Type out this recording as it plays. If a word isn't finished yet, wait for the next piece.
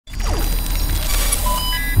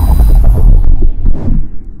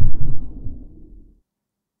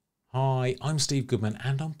Hi, I'm Steve Goodman,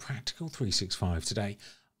 and on Practical 365 today,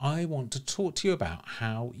 I want to talk to you about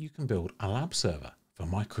how you can build a lab server for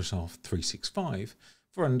Microsoft 365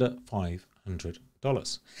 for under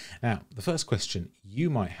 $500. Now, the first question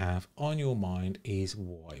you might have on your mind is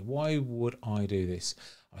why? Why would I do this?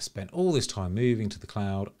 I spent all this time moving to the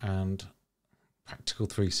cloud, and Practical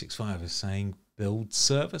 365 is saying build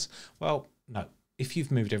servers. Well, no. If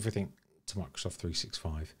you've moved everything to Microsoft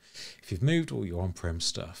 365, if you've moved all your on-prem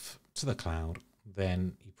stuff to the cloud,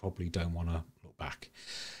 then you probably don't want to look back.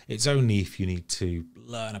 It's only if you need to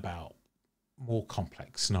learn about more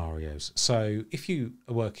complex scenarios. So if you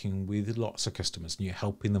are working with lots of customers and you're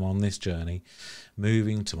helping them on this journey,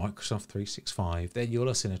 moving to Microsoft 365, then you'll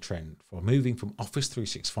have seen a trend for moving from Office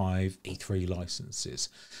 365 E3 licenses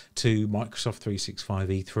to Microsoft 365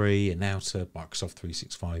 E3 and now to Microsoft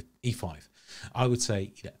 365 E5. I would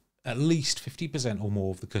say at least 50% or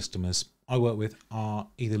more of the customers I work with are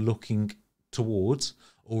either looking towards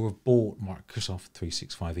or have bought Microsoft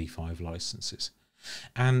 365 E5 licenses.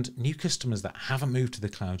 And new customers that haven't moved to the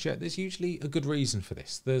cloud yet, there's usually a good reason for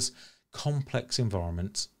this. There's complex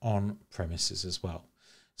environments on premises as well.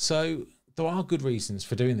 So there are good reasons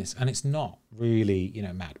for doing this, and it's not really,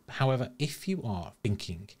 mad. However, if you are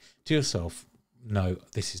thinking to yourself, no,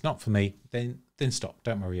 this is not for me, then stop.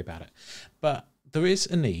 Don't worry about it. But there is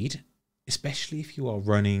a need, especially if you are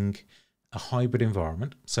running a hybrid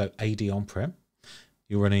environment, so AD on-prem,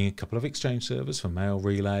 you're running a couple of Exchange servers for mail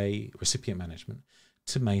relay, recipient management,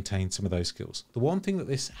 to maintain some of those skills. The one thing that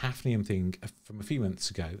this Hafnium thing from a few months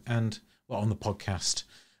ago, and on the podcast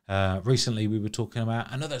recently, we were talking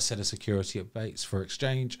about another set of security updates for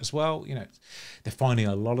Exchange as well. They're finding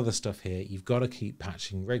a lot of the stuff here. You've got to keep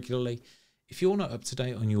patching regularly. If you're not up to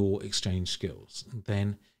date on your Exchange skills,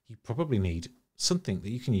 then you probably need something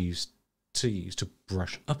that you can use to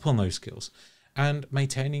brush up on those skills. And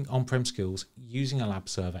maintaining on-prem skills using a lab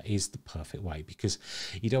server is the perfect way, because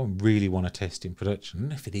you don't really want to test in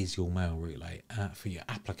production if it is your mail relay for your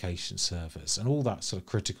application servers and all that sort of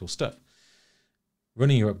critical stuff.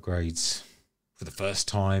 Running your upgrades for the first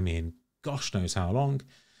time in gosh knows how long,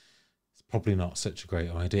 it's probably not such a great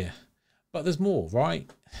idea. But there's more, right?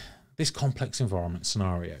 This complex environment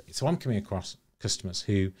scenario. So I'm coming across customers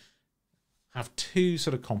who have two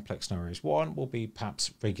sort of complex scenarios. One will be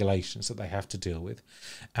perhaps regulations that they have to deal with,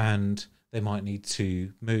 and they might need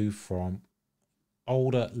to move from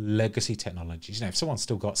older legacy technologies. If someone's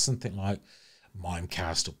still got something like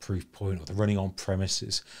Mimecast or Proofpoint, or they're running on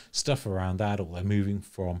premises, stuff around that, or they're moving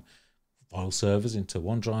from file servers into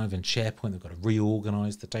OneDrive and SharePoint, they've got to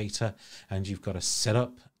reorganize the data, and you've got to set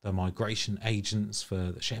up the migration agents for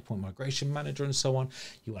the SharePoint Migration Manager and so on.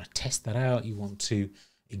 You want to test that out. You want to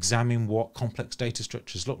examine what complex data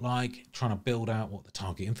structures look like, trying to build out what the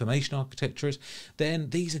target information architecture is. Then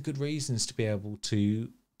these are good reasons to be able to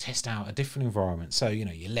test out a different environment. So,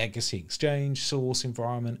 your legacy Exchange source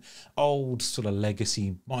environment, old sort of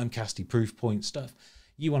legacy Mimecasty Proofpoint stuff.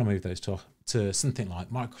 You want to move those to something like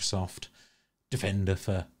Microsoft Defender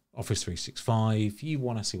for Office 365. You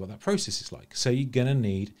want to see what that process is like. So you're going to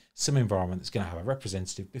need some environment that's going to have a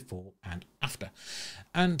representative before and after.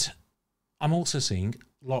 And I'm also seeing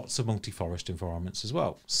lots of multi-forest environments as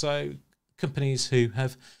well. So companies who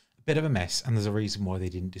have a bit of a mess, and there's a reason why they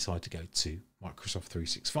didn't decide to go to Microsoft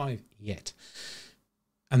 365 yet.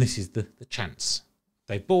 And this is the chance.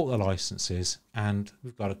 They bought the licenses, and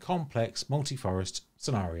we've got a complex multi-forest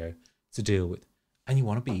scenario to deal with. And you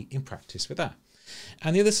want to be in practice with that.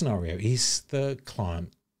 And the other scenario is the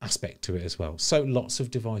client aspect to it as well. So lots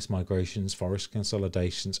of device migrations, forest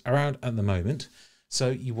consolidations around at the moment. So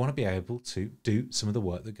you want to be able to do some of the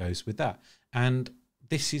work that goes with that. And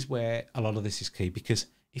this is where a lot of this is key, because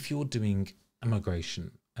if you're doing a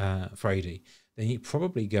migration for AD, then you're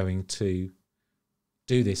probably going to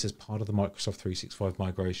do this as part of the Microsoft 365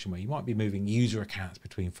 migration, where you might be moving user accounts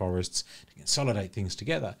between forests to consolidate things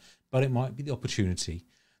together. But it might be the opportunity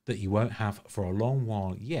that you won't have for a long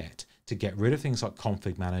while yet to get rid of things like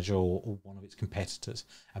Config Manager or one of its competitors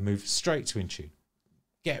and move straight to Intune.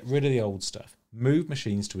 Get rid of the old stuff. Move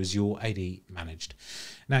machines to Azure AD managed.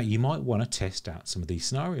 Now, you might want to test out some of these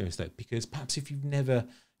scenarios though, because perhaps if you've never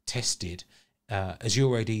tested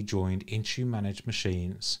Azure AD joined Intune managed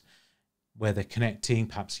machines, where they're connecting,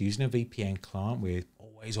 perhaps using a VPN client with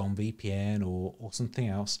always on VPN or something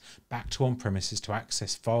else, back to on-premises to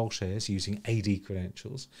access file shares using AD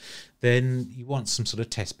credentials, then you want some sort of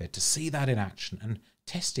test bed to see that in action and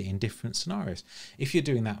test it in different scenarios. If you're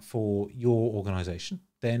doing that for your organization,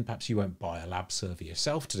 then perhaps you won't buy a lab server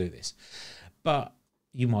yourself to do this, but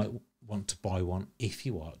you might want to buy one if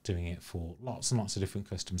you are doing it for lots and lots of different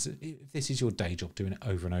customers, if this is your day job doing it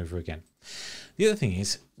over and over again. The other thing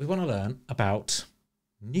is we want to learn about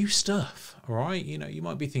new stuff. All right, you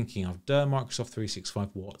might be thinking, I've done Microsoft 365,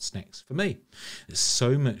 what's next for me? There's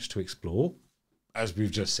so much to explore, as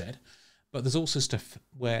we've just said, but there's also stuff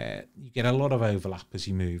where you get a lot of overlap as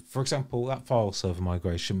you move. For example, that file server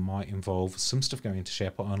migration might involve some stuff going to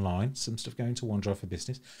SharePoint Online, some stuff going to OneDrive for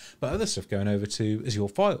Business, but other stuff going over to Azure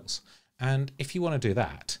Files. And if you want to do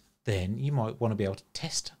that, then you might want to be able to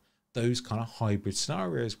test those kind of hybrid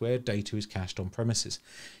scenarios where data is cached on premises.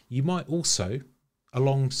 You might also,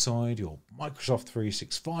 alongside your Microsoft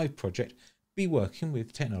 365 project, be working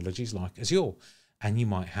with technologies like Azure, and you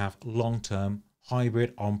might have long-term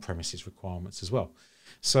hybrid on-premises requirements as well.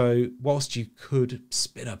 So whilst you could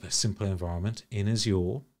spin up a simple environment in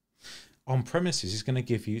Azure, on-premises is going to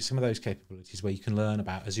give you some of those capabilities where you can learn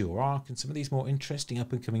about Azure Arc and some of these more interesting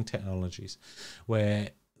up-and-coming technologies where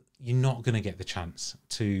you're not going to get the chance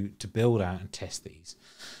to build out and test these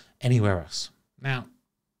anywhere else. Now,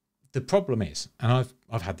 the problem is, and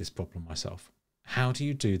I've had this problem myself, how do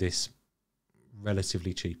you do this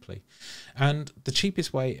relatively cheaply? And the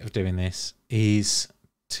cheapest way of doing this is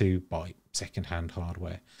to buy second-hand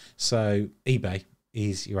hardware. So eBay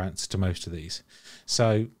is your answer to most of these.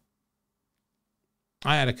 So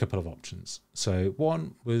I had a couple of options. So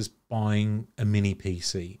one was buying a mini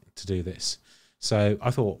PC to do this. So I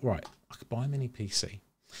thought, right, I could buy a mini PC,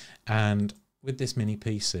 and with this mini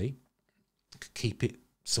PC, I could keep it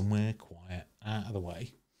somewhere quiet, out of the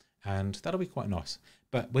way, and that'll be quite nice.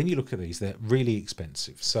 But when you look at these, they're really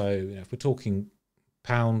expensive. So if we're talking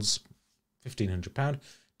pounds, £1,500,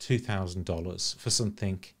 $2,000 for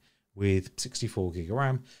something with 64 gig of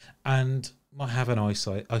RAM, and might have an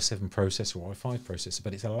i7 processor or i5 processor,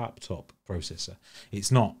 but it's a laptop processor.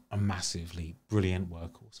 It's not a massively brilliant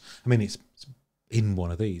workhorse. I mean, it's in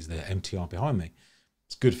one of these, the MTR behind me.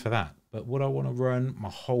 It's good for that. But would I want to run my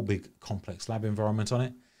whole big complex lab environment on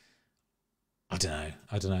it? I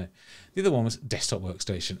don't know. The other one was desktop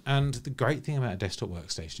workstation. And the great thing about a desktop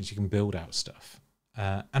workstation is you can build out stuff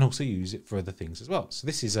and also use it for other things as well. So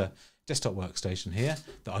this is a desktop workstation here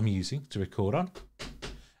that I'm using to record on,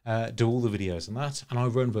 do all the videos on that, and I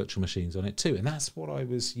run virtual machines on it too. And that's what I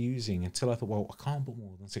was using until I thought, well, I can't put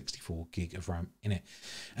more than 64 gig of RAM in it.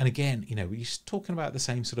 And again, we're talking about the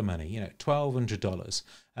same sort of money, $1,200,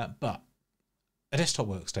 but a desktop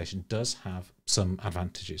workstation does have some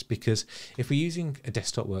advantages, because if we're using a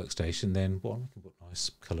desktop workstation, then we can put nice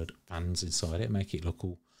coloured fans inside it, make it look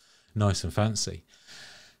all nice and fancy.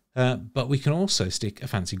 But we can also stick a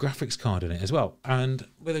fancy graphics card in it as well. And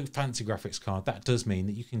with a fancy graphics card, that does mean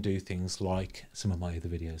that you can do things like some of my other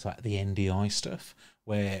videos, like the NDI stuff,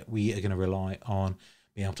 where we are going to rely on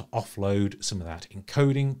being able to offload some of that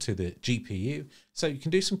encoding to the GPU. So you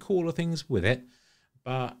can do some cooler things with it.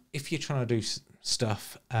 But if you're trying to do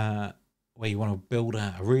stuff where you want to build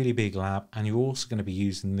out a really big lab, and you're also going to be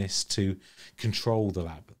using this to control the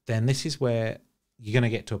lab, then this is where you're going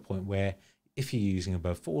to get to a point where if you're using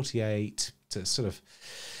above 48 to sort of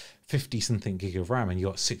 50 something gig of RAM, and you've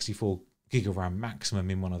got 64 gig of RAM maximum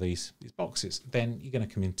in one of these boxes, then you're going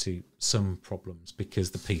to come into some problems, because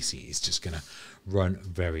the PC is just going to run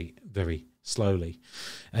very, very slowly.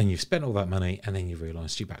 And you've spent all that money, and then you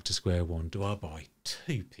realise you're back to square one. Do I buy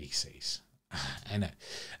two PCs? I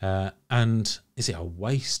know. And is it a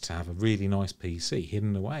waste to have a really nice PC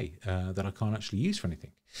hidden away that I can't actually use for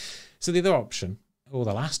anything? So the other option, or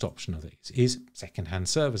the last option of these, is second-hand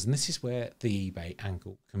servers, and this is where the eBay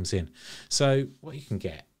angle comes in. So what you can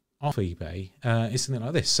get off eBay is something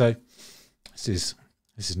like this. So this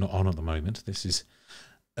is not on at the moment. This is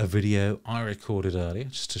a video I recorded earlier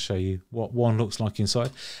just to show you what one looks like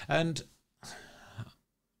inside. And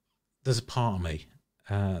there's a part of me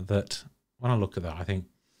that when I look at that, I think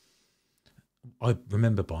I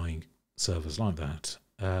remember buying servers like that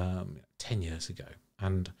 10 years ago,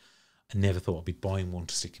 and I never thought I'd be buying one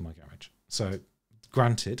to stick in my garage. So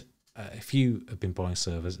granted, if you have been buying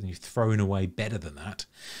servers and you've thrown away better than that,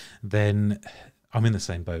 then I'm in the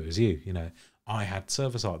same boat as you. I had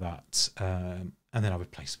servers like that, and then I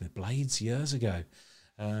replaced them with blades years ago.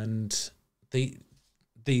 And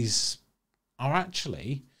these are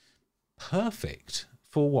actually perfect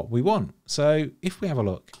for what we want. So if we have a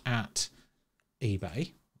look at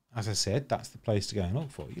eBay, as I said, that's the place to go and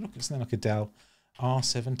look for. You look at something like a Dell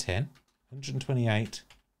R710, 128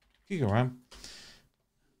 gig of RAM.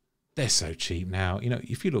 They're so cheap now.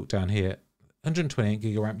 If you look down here, 128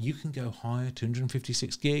 gig of RAM, you can go higher,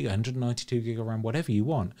 256 gig, 192 gig of RAM, whatever you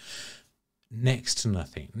want. Next to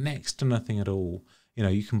nothing at all.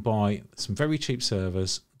 You can buy some very cheap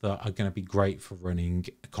servers that are going to be great for running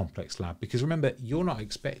a complex lab, because remember, you're not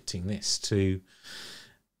expecting this to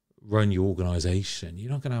run your organization.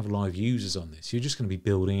 You're not going to have live users on this. You're just going to be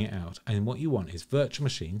building it out. And what you want is virtual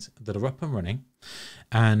machines that are up and running.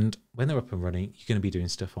 And when they're up and running, you're going to be doing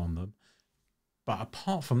stuff on them. But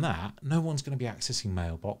apart from that, no one's going to be accessing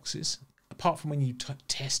mailboxes. Apart from when you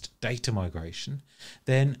test data migration,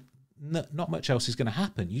 then not much else is going to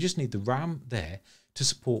happen. You just need the RAM there to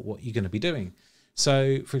support what you're going to be doing.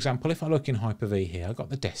 So, for example, if I look in Hyper-V here, I've got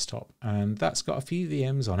the desktop, and that's got a few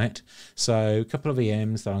VMs on it. So a couple of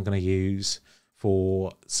VMs that I'm going to use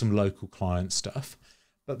for some local client stuff.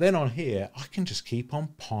 But then on here, I can just keep on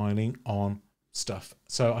piling on stuff.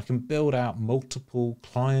 So I can build out multiple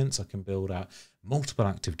clients. I can build out multiple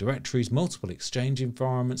Active Directories, multiple Exchange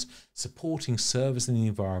environments, supporting servers in the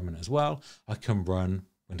environment as well. I can run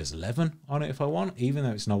Windows 11 on it if I want, even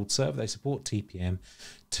though it's an old server. They support TPM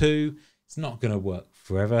 2. It's not going to work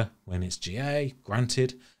forever when it's GA,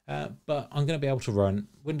 granted, but I'm going to be able to run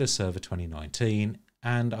Windows Server 2019,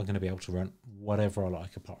 and I'm going to be able to run whatever I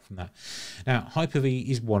like apart from that. Now, Hyper-V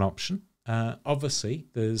is one option. Obviously,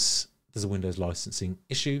 there's a Windows licensing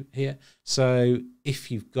issue here. So if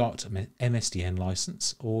you've got an MSDN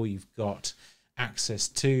license, or you've got access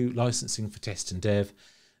to licensing for test and dev,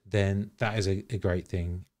 then that is a great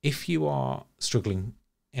thing. If you are struggling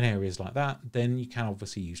in areas like that, then you can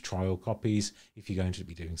obviously use trial copies if you're going to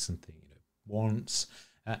be doing something once.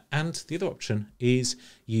 And the other option is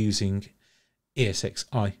using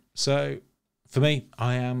ESXi. So for me,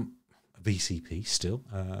 I am a VCP still,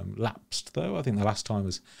 lapsed though. I think the last time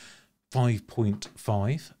was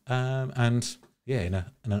 5.5. And yeah, in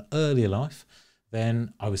an earlier life,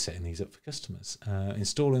 then I was setting these up for customers,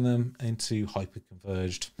 installing them into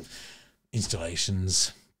hyper-converged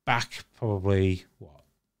installations back probably,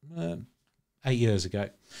 8 years ago.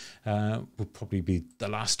 Would probably be the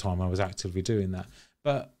last time I was actively doing that.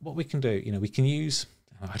 But what we can do, we can use,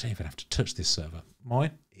 I don't even have to touch this server.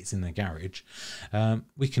 Mine is in the garage.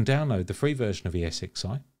 We can download the free version of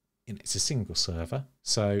ESXi. It's a single server,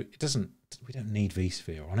 so we don't need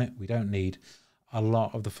vSphere on it. We don't need a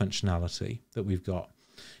lot of the functionality that we've got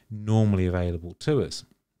normally available to us.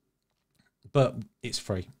 But it's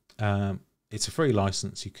free. It's a free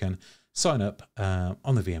license. You can sign up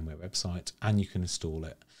on the VMware website and you can install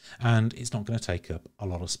it. And it's not going to take up a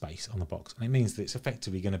lot of space on the box. And it means that it's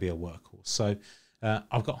effectively going to be a workhorse. So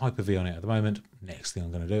I've got Hyper-V on it at the moment. Next thing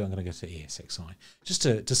I'm going to do, I'm going to go to ESXi just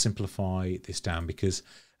to simplify this down, because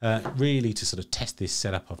really to sort of test this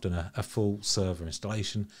setup, I've done a full server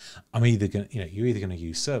installation. I'm either going to, you're either going to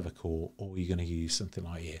use Server Core, or you're going to use something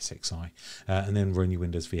like ESXi and then run your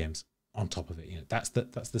Windows VMs on top of it. That's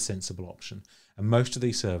the sensible option. And most of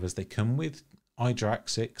these servers, they come with iDRAC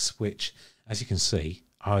 6, which, as you can see,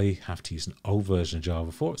 I have to use an old version of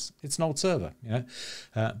Java for. It's an old server,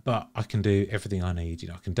 but I can do everything I need.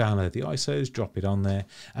 I can download the ISOs, drop it on there,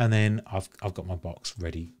 and then I've got my box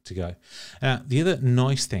ready to go. Now, the other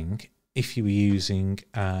nice thing, if you were using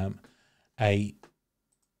a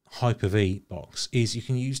Hyper-V box, is you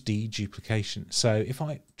can use deduplication. So if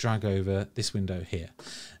I drag over this window here,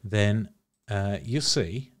 then you'll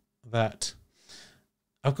see that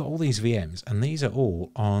I've got all these VMs, and these are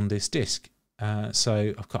all on this disk.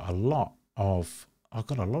 So I've got a lot of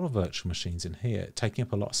virtual machines in here, taking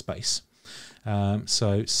up a lot of space.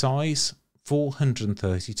 So size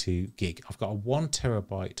 432 gig. I've got a 1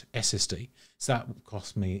 terabyte SSD. So that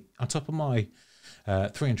cost me, on top of my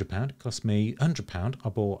 £300, it cost me £100. I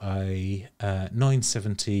bought a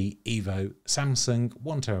 970 Evo Samsung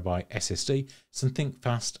 1 terabyte SSD, something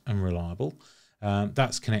fast and reliable.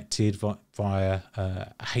 That's connected via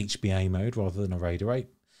HBA mode rather than a RAID array.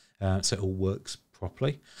 So it all works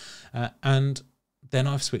properly. And then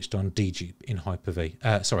I've switched on dedupe in Hyper-V,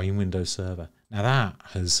 in Windows Server. Now that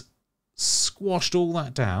has squashed all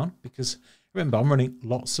that down, because remember, I'm running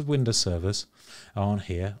lots of Windows servers on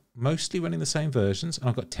here, mostly running the same versions, and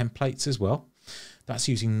I've got templates as well. That's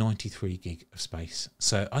using 93 gig of space.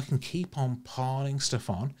 So I can keep on piling stuff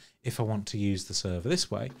on if I want to use the server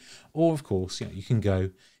this way. Or of course, you can go,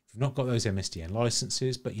 if you've not got those MSDN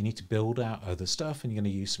licenses, but you need to build out other stuff and you're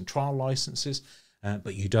going to use some trial licenses,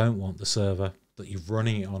 but you don't want the server that you're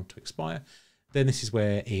running it on to expire, then this is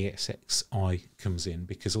where ESXi comes in,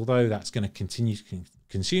 because although that's going to continue to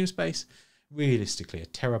consume space, realistically, a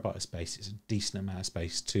terabyte of space is a decent amount of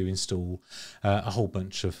space to install a whole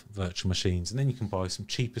bunch of virtual machines. And then you can buy some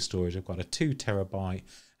cheaper storage. I've got a 2 terabyte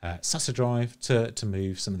SATA drive to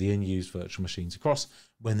move some of the unused virtual machines across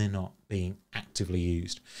when they're not being actively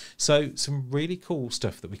used. So some really cool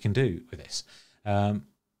stuff that we can do with this, and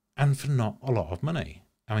for not a lot of money.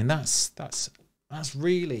 I mean, that's That's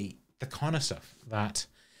really the kind of stuff that,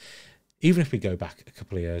 even if we go back a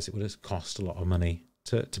couple of years, it would have cost a lot of money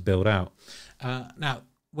to build out. Now,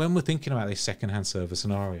 when we're thinking about this second-hand server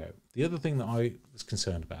scenario, the other thing that I was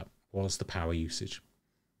concerned about was the power usage.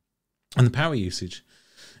 And the power usage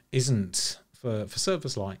isn't, for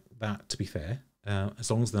servers like that, to be fair, as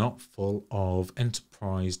long as they're not full of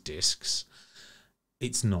enterprise disks,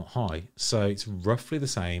 it's not high. So it's roughly the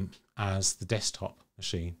same as the desktop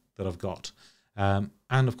machine that I've got. And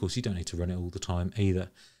of course, you don't need to run it all the time either.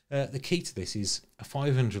 The key to this is a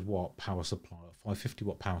 500 watt power supply, 550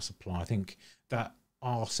 watt power supply. I think that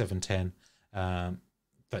R710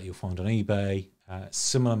 that you'll find on eBay,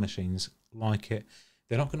 similar machines like it,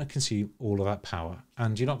 they're not going to consume all of that power,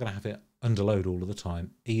 and you're not going to have it under load all of the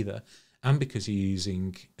time either. And because you're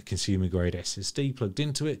using a consumer grade SSD plugged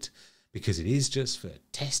into it, because it is just for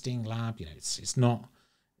testing lab, you know, it's not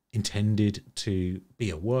intended to be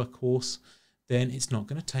a workhorse, then it's not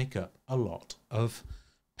going to take up a lot of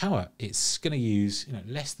power. It's going to use, you know,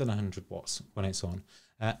 less than 100 watts when it's on,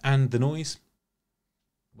 and the noise,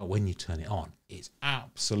 well, when you turn it on, it's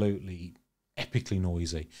absolutely epically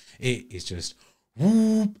noisy. It is just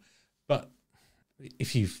whoop. But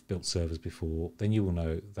if you've built servers before, then you will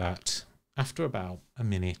know that after about a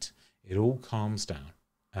minute, it all calms down,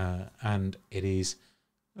 and it is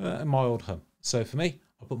a mild hum. So for me,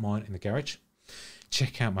 I put mine in the garage.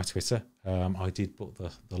 Check out my Twitter. I did put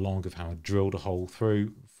the log of how I drilled a hole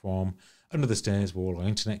through from under the stairs where all our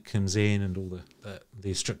internet comes in and all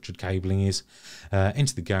the structured cabling is,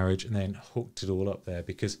 into the garage, and then hooked it all up there,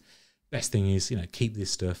 because best thing is, you know, keep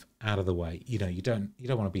this stuff out of the way. You know, you don't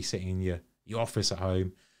want to be sitting in your office at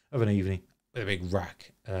home of an evening with a big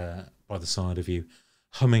rack by the side of you,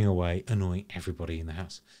 humming away, annoying everybody in the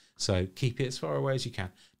house. So keep it as far away as you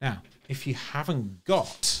can. Now, if you haven't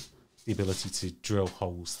got the ability to drill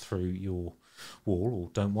holes through your wall, or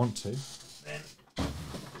don't want to, then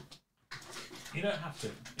you don't have to,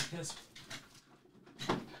 because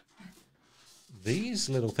these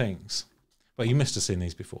little things, well, you must have seen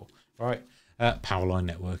these before, right? Power line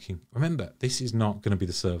networking. Remember, this is not going to be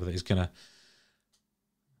the server that is going to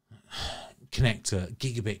connect a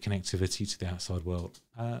gigabit connectivity to the outside world.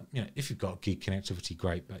 You know, if you've got gig connectivity,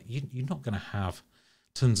 great, but you're not going to have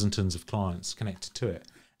tons and tons of clients connected to it.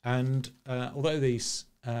 And although these,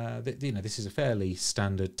 you know, this is a fairly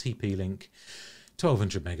standard TP-Link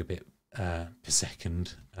 1200 megabit per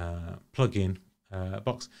second plug-in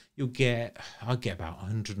box, I'll get about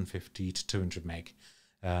 150 to 200 meg,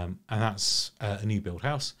 and that's a new build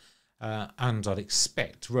house. And I'd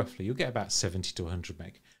expect roughly you'll get about 70 to 100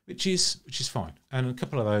 meg, which is fine. And a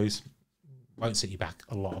couple of those won't set you back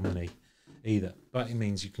a lot of money either, but it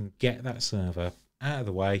means you can get that server out of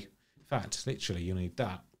the way. In fact, literally, you need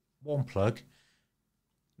that one plug,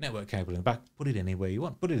 network cable in the back, put it anywhere you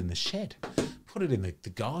want, put it in the shed, put it in the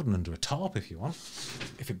garden under a tarp if you want.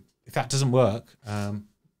 If that doesn't work,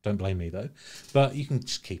 don't blame me though, but you can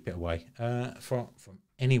just keep it away from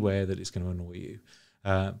anywhere that it's going to annoy you,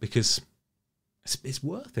 because it's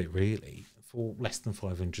worth it really for less than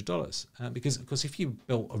 $500. Because of course, if you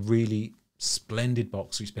built a really splendid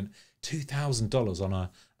box, you spent $2,000 on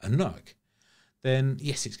a NUC, then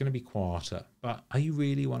yes, it's going to be quieter. But are you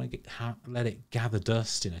really want to let it gather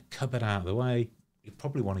dust in a cupboard out of the way? You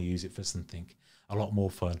probably want to use it for something a lot more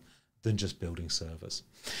fun than just building servers.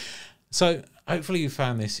 So hopefully you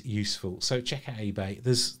found this useful. So check out eBay.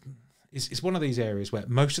 It's one of these areas where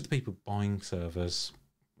most of the people buying servers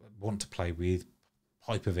want to play with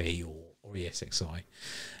Hyper-V or ESXi.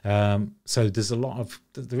 So there is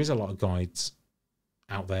a lot of guides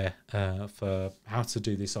out there for how to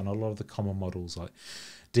do this on a lot of the common models like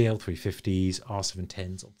DL350s,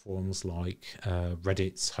 R710s, on forums like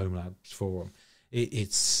Reddit's HomeLabs forum.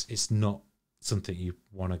 It's not something you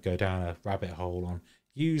want to go down a rabbit hole on.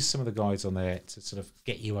 Use some of the guides on there to sort of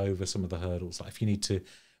get you over some of the hurdles, like if you need to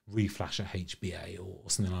reflash a HBA or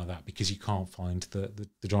something like that because you can't find the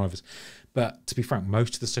drivers. But to be frank,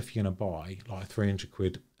 most of the stuff you're going to buy, like 300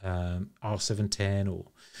 quid R710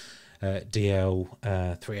 or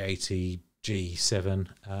DL 380 G7,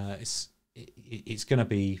 it's going to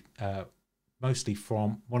be mostly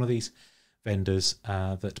from one of these vendors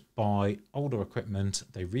that buy older equipment,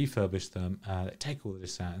 they refurbish them, they take all of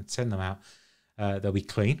this out and send them out. They'll be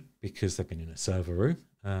clean because they've been in a server room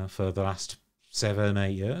for the last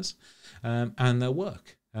 7-8 years, and they'll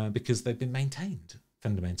work because they've been maintained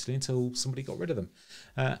fundamentally until somebody got rid of them,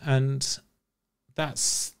 and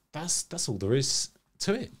that's all there is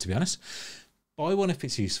to it, to be honest. Buy one if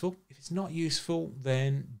it's useful. If it's not useful,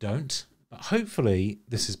 then don't. But hopefully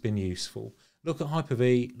this has been useful. look at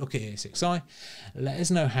Hyper-V, look at ESXi. Let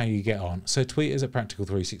us know how you get on. So tweet us at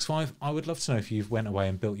Practical365. I would love to know if you've went away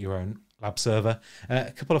and built your own lab server.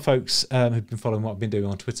 A couple of folks who've been following what I've been doing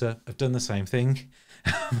on Twitter have done the same thing,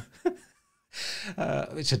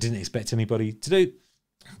 which I didn't expect anybody to do.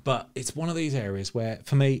 But it's one of these areas where,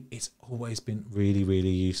 for me, it's always been really, really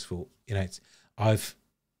useful. You know, I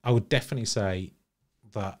would definitely say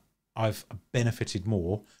that I've benefited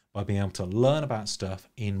more by being able to learn about stuff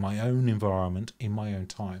in my own environment, in my own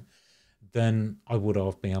time, than I would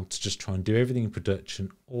have been able to just try and do everything in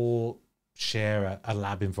production or share a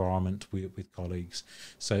lab environment with colleagues.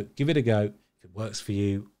 So give it a go. If it works for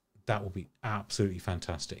you, that will be absolutely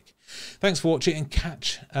fantastic. Thanks for watching, and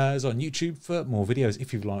catch us on YouTube for more videos.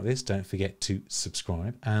 If you've liked this, don't forget to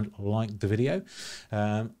subscribe and like the video.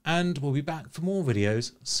 And we'll be back for more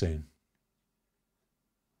videos soon.